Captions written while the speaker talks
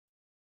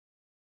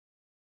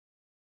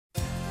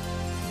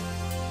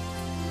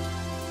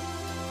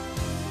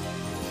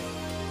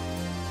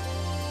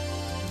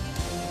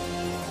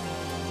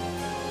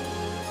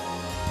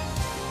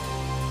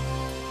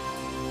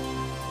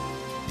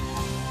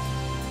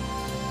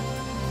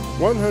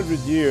100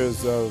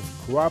 years of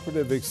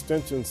Cooperative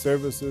Extension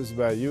Services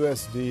by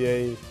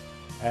USDA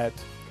at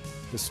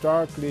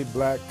historically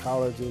black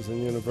colleges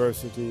and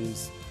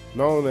universities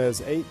known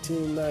as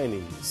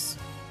 1890s.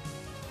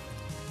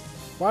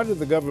 Why did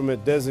the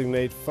government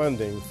designate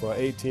funding for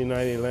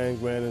 1890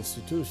 land-grant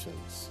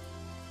institutions?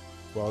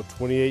 Well,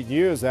 28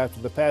 years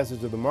after the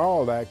passage of the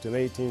Morrill Act in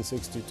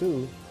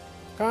 1862,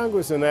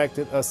 Congress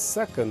enacted a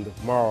second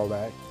Morrill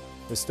Act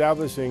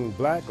establishing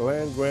black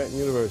land-grant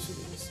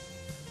universities.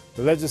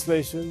 The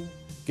legislation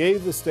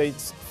gave the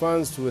states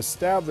funds to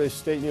establish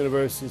state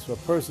universities for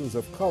persons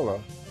of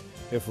color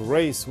if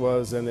race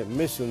was an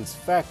admissions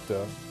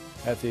factor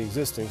at the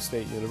existing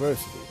state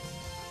university.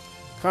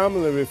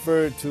 Commonly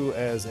referred to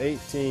as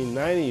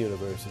 1890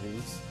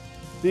 universities,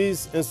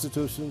 these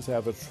institutions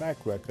have a track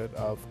record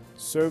of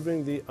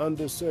serving the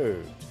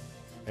underserved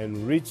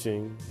and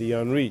reaching the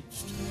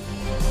unreached.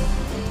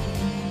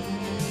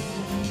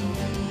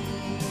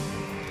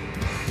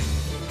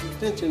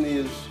 Extension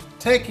is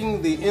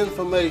taking the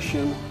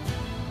information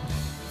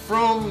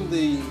from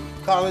the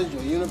college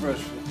or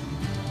university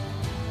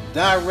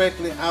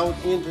directly out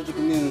into the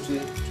community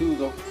to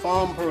the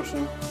farm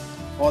person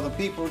or the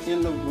people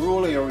in the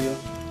rural area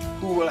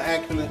who will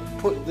actually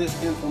put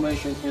this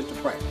information into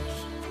practice.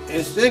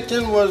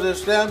 Extension was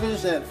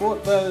established at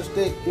Fort Valley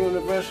State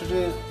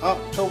University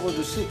October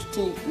the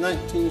 16th,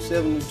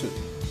 1972.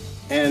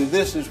 And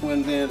this is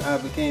when then I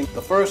became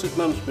the first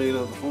administrator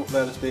of the Fort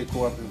Valley State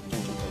Cooperative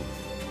Extension Program.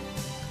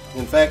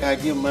 In fact, I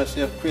give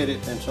myself credit,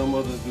 and some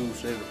others do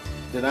say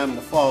that I'm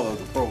the father of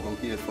the program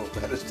here at Fort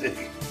Valley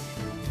State.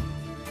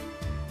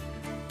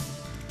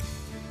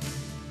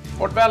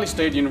 Fort Valley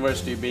State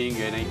University, being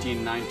an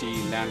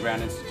 1890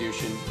 land-grant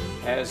institution,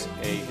 has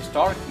a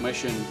historic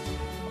mission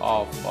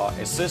of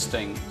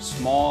assisting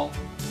small,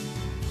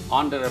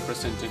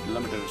 underrepresented,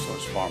 limited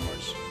resource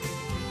farmers.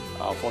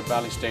 Fort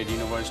Valley State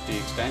University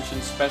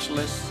Extension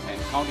specialists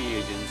and county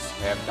agents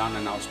have done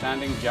an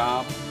outstanding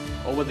job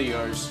over the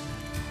years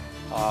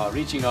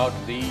reaching out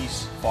to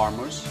these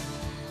farmers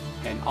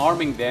and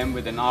arming them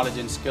with the knowledge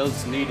and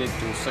skills needed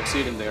to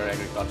succeed in their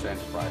agriculture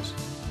enterprise.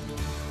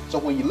 So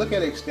when you look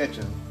at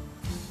extension,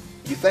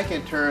 you think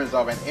in terms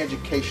of an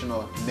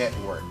educational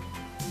network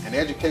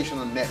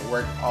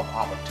of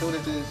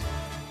opportunities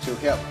to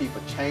help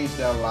people change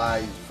their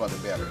lives for the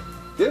better.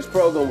 This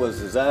program was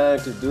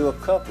designed to do a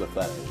couple of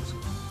things.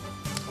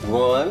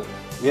 One,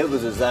 it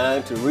was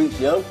designed to reach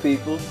young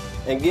people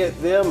and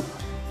get them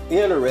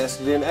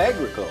interested in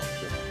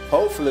agriculture,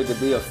 hopefully to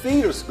be a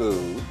feeder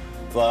school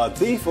for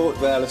the Fort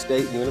Valley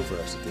State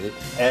University,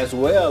 as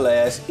well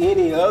as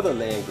any other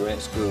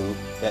land-grant school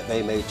that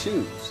they may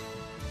choose.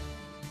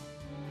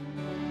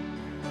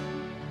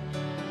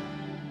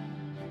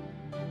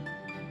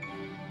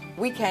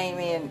 We came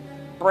in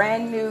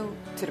brand new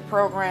to the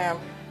program,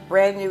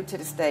 brand new to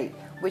the state,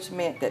 which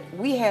meant that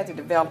we had to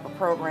develop a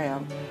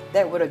program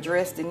that would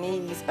address the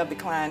needs of the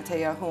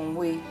clientele whom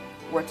we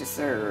were to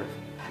serve.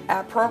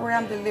 Our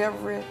program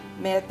delivery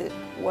method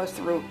was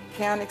through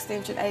county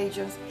extension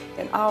agents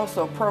and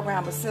also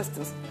program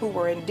assistants who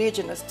were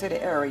indigenous to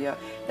the area.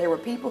 They were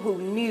people who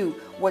knew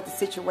what the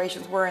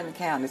situations were in the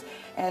counties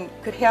and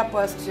could help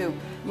us to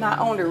not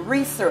only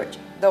research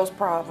those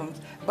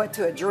problems, but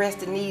to address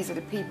the needs of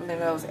the people in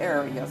those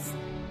areas.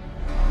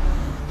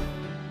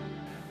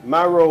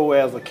 My role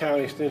as a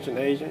county extension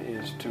agent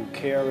is to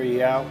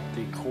carry out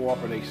the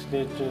cooperative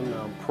extension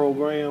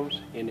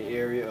programs in the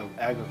area of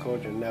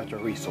agriculture and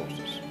natural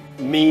resources,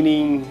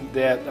 meaning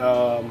that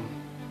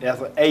as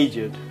an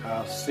agent,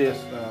 I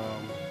assist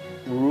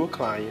rural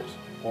clients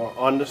or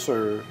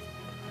underserved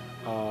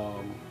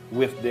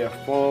with their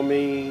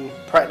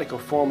practical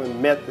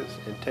farming methods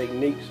and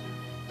techniques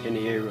in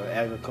the area of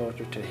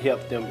agriculture to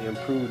help them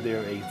improve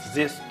their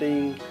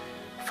existing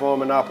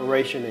farming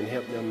operation and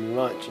help them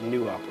launch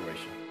new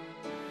operations.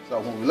 So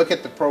when we look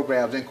at the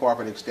programs in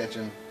cooperative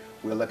extension,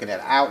 we're looking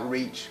at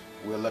outreach,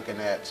 we're looking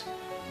at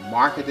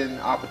marketing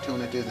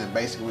opportunities, and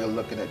basically we're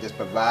looking at just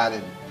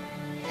providing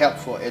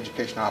helpful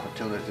educational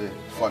opportunity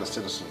for the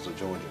citizens of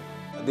Georgia.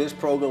 This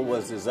program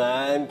was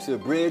designed to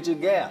bridge a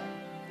gap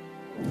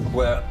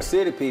where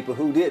city people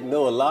who didn't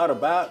know a lot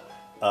about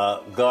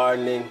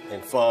gardening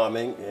and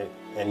farming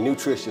and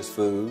nutritious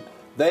food,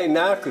 they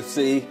now could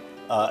see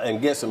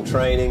and get some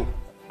training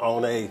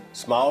on a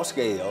small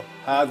scale,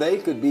 how they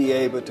could be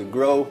able to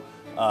grow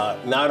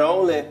not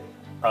only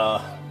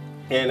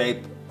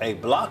in a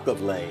block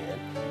of land,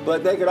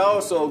 but they could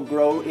also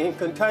grow in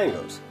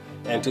containers.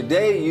 And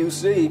today you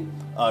see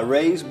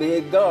raised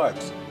bed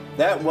gardens.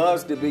 That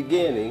was the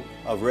beginning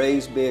of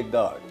raised bed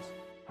gardens.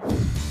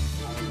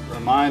 I'm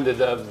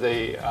reminded of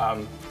the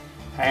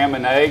ham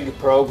and egg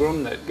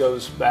program that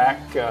goes back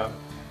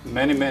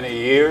many, many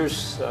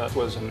years. It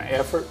was an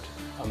effort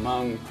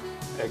among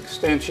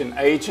extension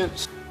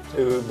agents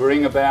to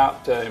bring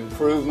about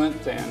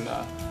improvement in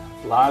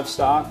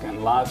livestock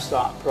and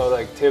livestock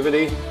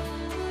productivity.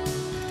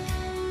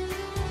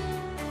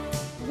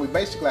 We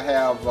basically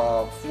have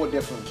 4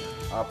 different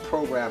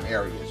program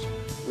areas.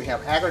 We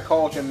have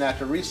agriculture and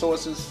natural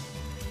resources,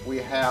 we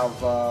have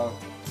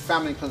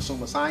family and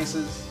consumer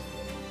sciences,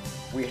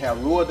 we have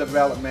rural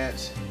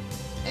development,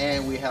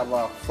 and we have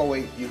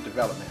 4-H youth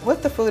development.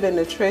 With the food and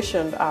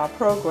nutrition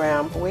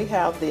program, we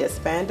have the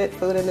expanded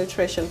food and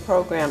nutrition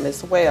program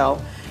as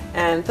well.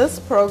 And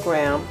this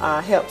program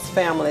helps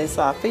families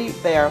feed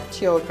their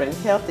children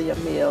healthier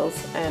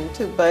meals and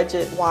to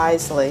budget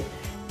wisely.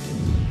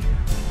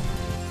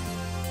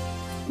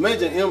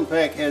 Major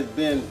impact has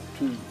been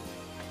to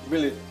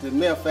really the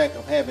mere fact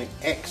of having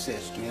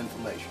access to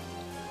information.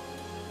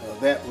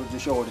 That was the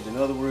shortage. In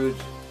other words,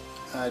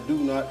 I do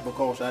not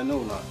because I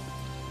know not.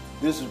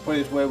 This is a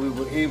place where we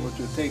were able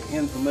to take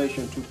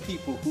information to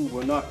people who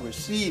were not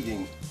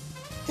receiving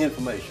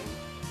information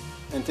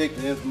and take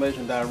the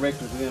information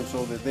directly to them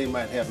so that they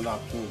might have an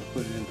opportunity to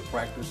put it into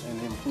practice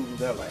and improve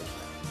their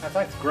lifestyle. I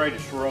think the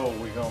greatest role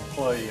we're going to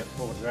play at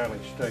Fort Valley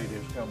State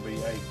is going to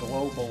be a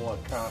global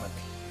economy.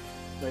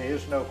 There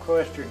is no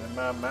question in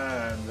my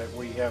mind that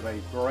we have a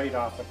great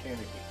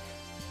opportunity.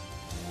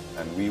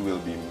 And we will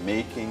be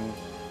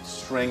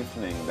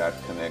strengthening that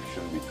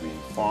connection between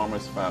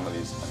farmers,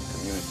 families, and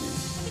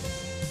communities.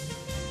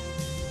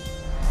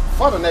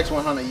 For the next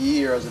 100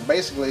 years, and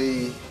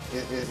basically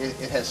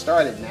it has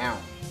started now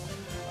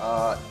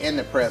in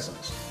the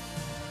present.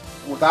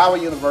 With our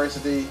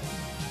university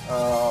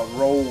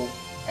role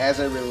as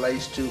it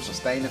relates to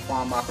sustaining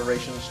farm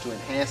operations, to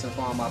enhancing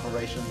farm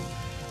operations,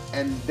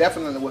 and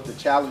definitely with the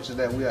challenges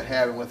that we are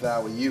having with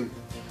our youth,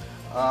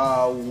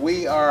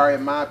 we are,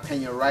 in my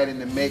opinion, right in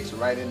the mix,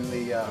 right in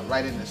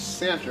the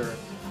center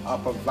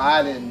of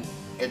providing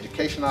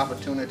education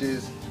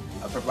opportunities,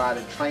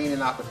 providing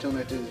training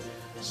opportunities,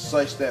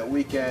 such that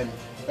we can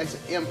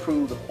basically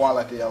improve the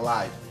quality of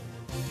life.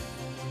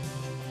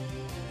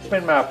 It's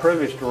been my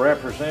privilege to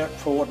represent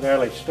Fort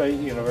Valley State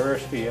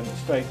University in the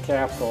state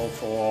capitol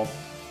for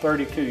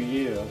 32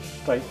 years,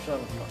 state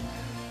senator.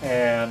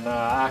 And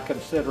I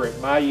consider it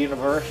my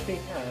university.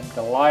 I'm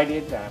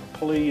delighted, I'm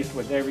pleased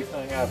with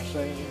everything I've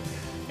seen,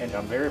 and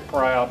I'm very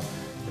proud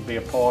to be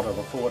a part of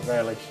the Fort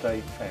Valley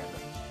State family.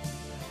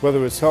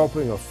 Whether it's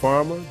helping a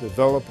farmer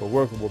develop a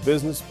workable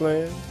business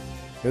plan,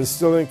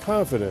 instilling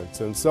confidence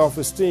and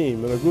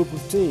self-esteem in a group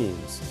of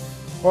teens,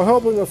 or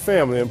helping a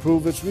family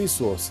improve its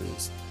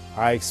resources,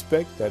 I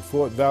expect that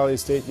Fort Valley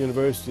State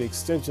University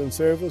Extension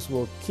Service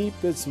will keep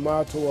its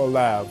motto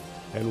alive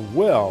and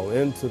well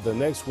into the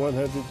next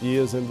 100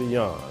 years and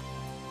beyond.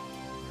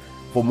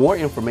 For more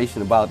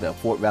information about the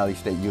Fort Valley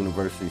State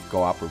University's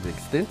Cooperative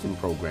Extension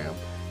Program,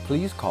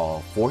 please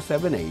call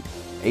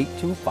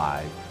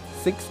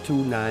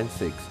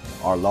 478-825-6296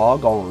 or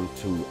log on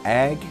to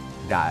ag.fvsu.edu.